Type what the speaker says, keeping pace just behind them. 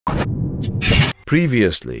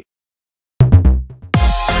previously.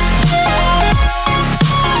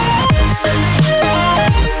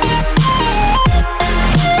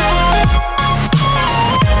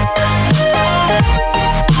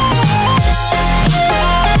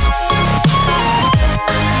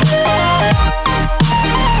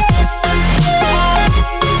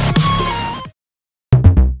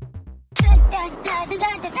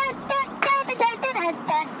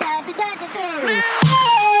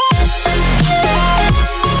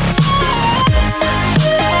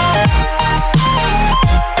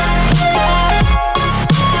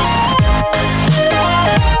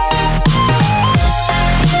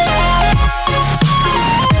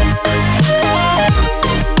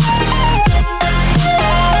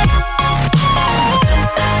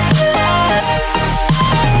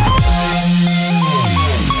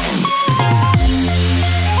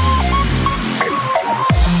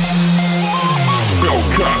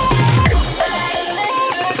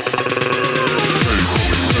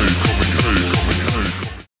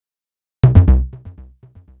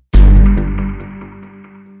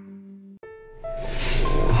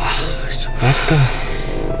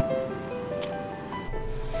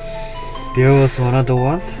 There was another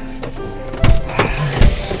one.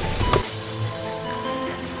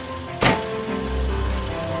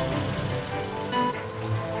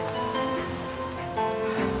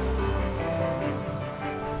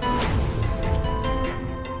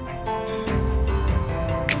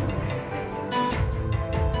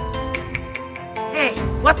 Hey,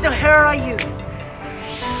 what the hell are you?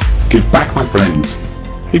 Give back my friends.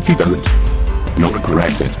 If you don't, you'll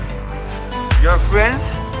regret it. Your friends?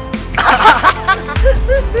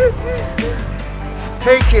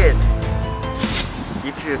 Take it,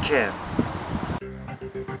 if you can.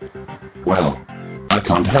 Well, I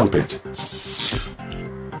can't help it.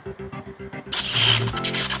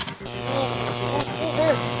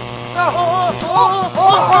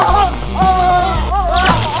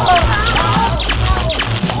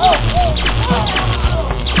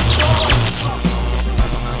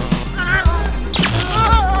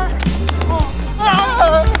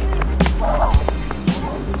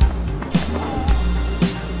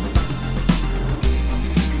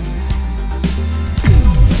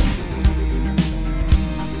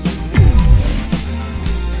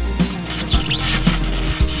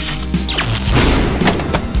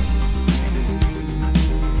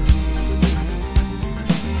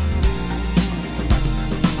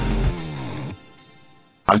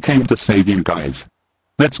 I came to save you guys.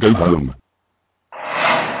 Let's go home.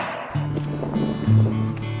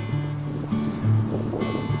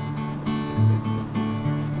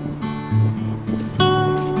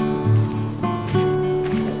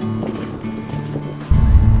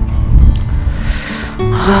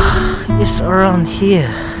 It's around here.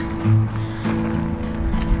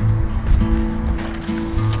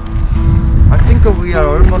 I think we are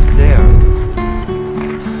almost there.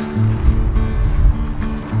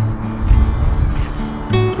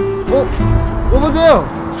 Oh, over there.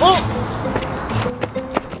 Oh.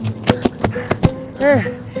 Hey,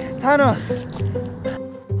 Thanos.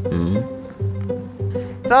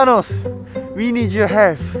 Thanos, we need your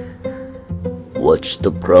help. What's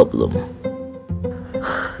the problem?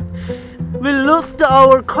 We lost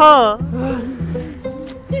our car.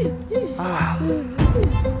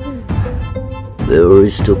 Where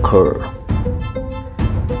is the car?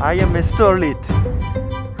 I am Mr. Elite.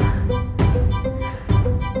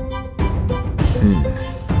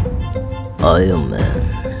 Iron Man.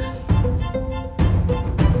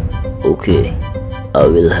 Okay, I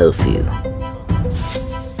will help you.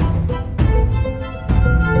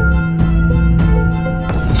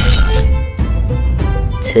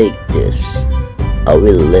 Take this. I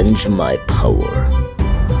will lend you my power.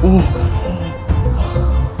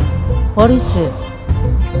 What is it?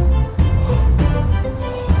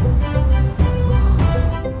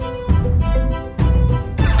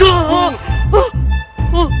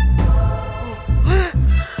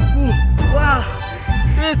 Wow!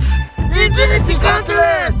 It's Infinity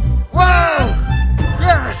Gauntlet! Wow!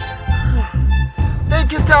 Yes!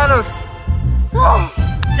 Thank you, Thanos!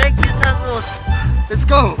 Thank you, Thanos! Let's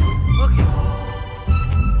go! Okay.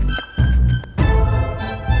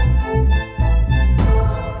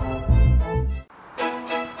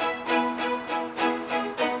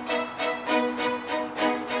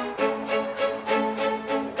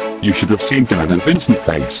 You should have seen Dan and Vincent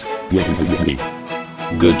face.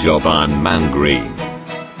 Good job, Iron Man Green.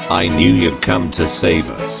 I knew you'd come to save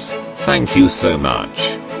us. Thank you so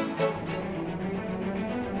much.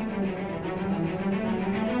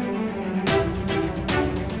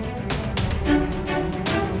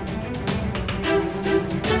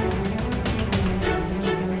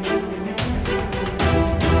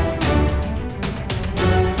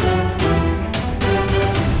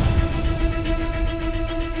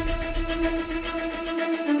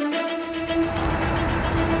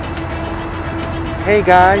 Hey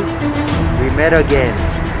guys, we met again.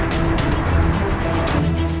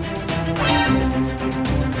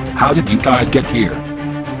 How did you guys get here?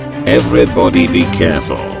 Everybody be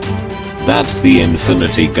careful. That's the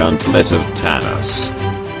Infinity Gauntlet of Thanos.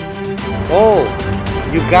 Oh,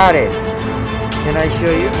 you got it. Can I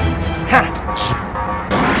show you? Ha!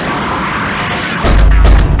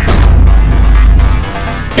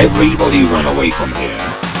 Everybody run away from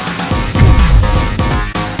here.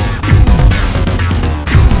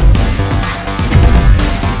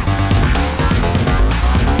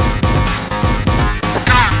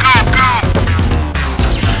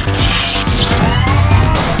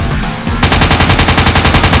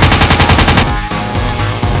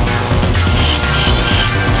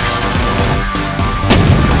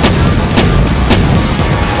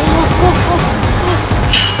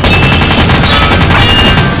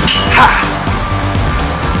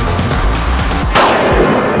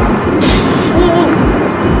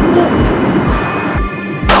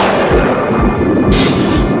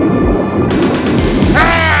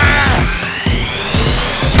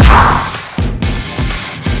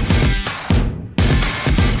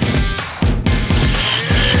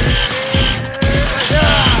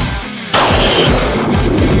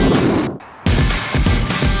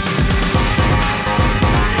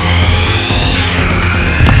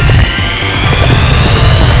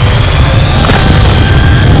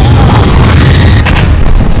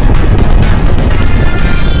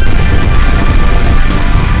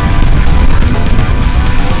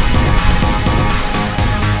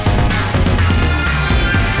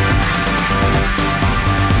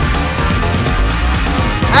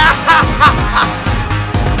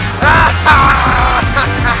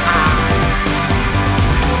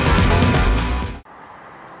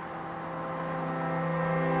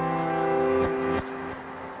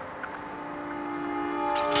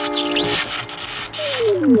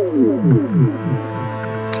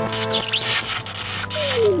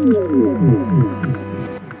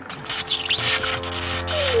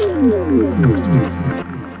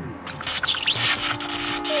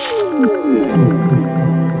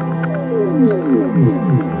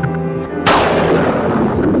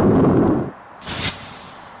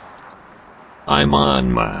 I'm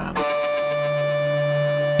Iron Man.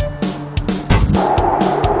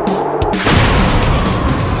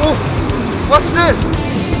 Oh, what's this?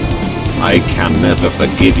 I can never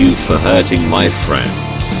forgive you for hurting my friends.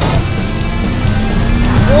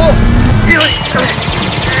 Oh,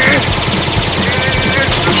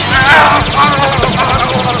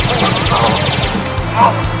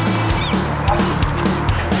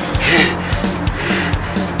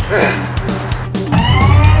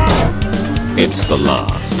 It's the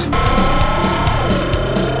last.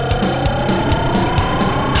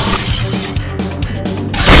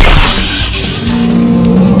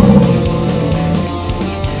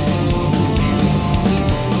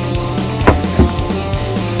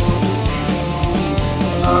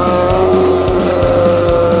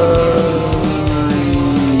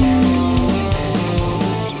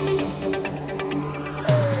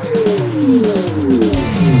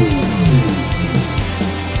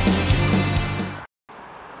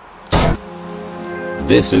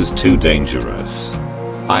 This is too dangerous.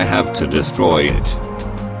 I have to destroy it.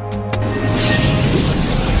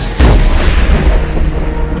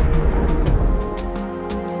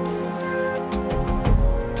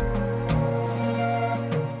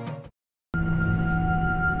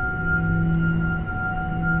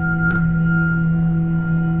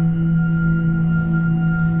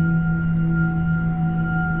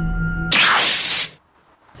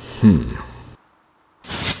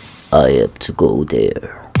 I have to go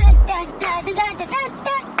there.